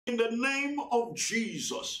In the name of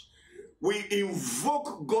Jesus, we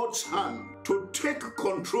invoke God's hand to take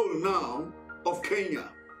control now of Kenya.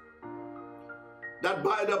 That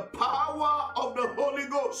by the power of the Holy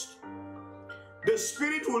Ghost, the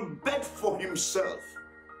Spirit will beg for himself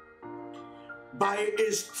by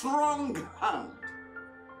a strong hand.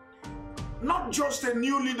 Not just a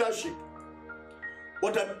new leadership,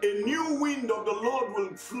 but a new wind of the Lord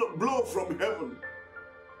will blow from heaven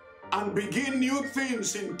and begin new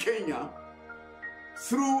things in Kenya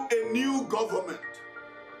through a new government.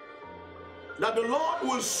 That the Lord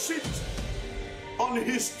will sit on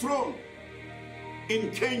his throne in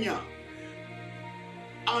Kenya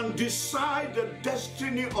and decide the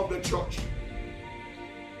destiny of the church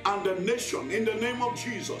and the nation in the name of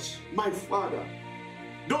Jesus. My Father,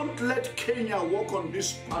 don't let Kenya walk on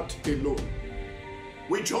this path alone.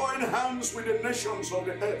 We join hands with the nations of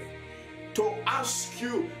the earth to ask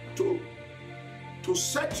you to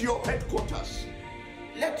set your headquarters.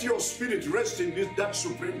 Let your spirit rest in that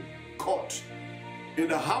Supreme Court, in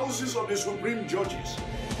the houses of the Supreme Judges,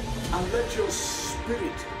 and let your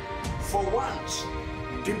spirit, for once,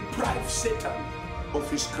 deprive Satan of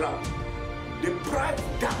his crown, deprive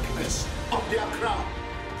darkness of their crown,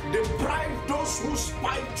 deprive those who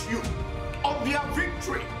spite you of their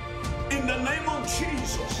victory, in the name of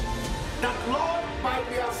Jesus. That, Lord, by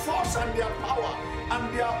their force and their power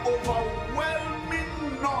and their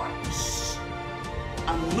overwhelming noise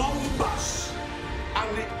and numbers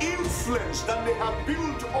and the influence that they have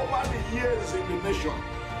built over the years in the nation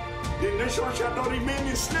shall not remain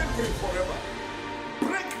in slavery forever.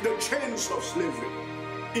 Break the chains of slavery.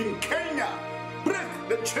 In Kenya, break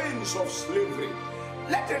the chains of slavery.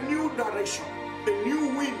 Let a new direction, a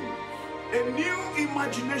new wind, a new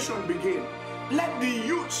imagination begin. Let the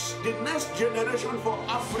youths, the next generation for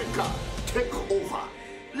Africa, take over.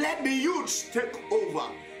 Let the youths take over.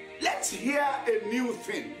 Let's hear a new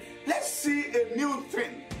thing. Let's see a new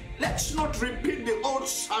thing. Let's not repeat the old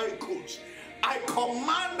cycles. I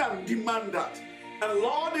command and demand that. And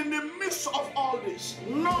Lord, in the midst of all this,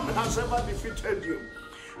 none has ever defeated you.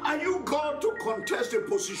 Are you God to contest a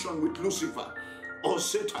position with Lucifer or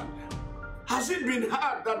Satan? Has it been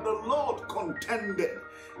heard that the Lord contended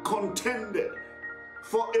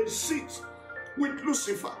for a seat with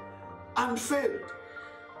Lucifer and failed?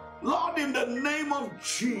 Lord, in the name of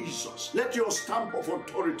Jesus, let your stamp of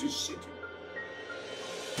authority sit.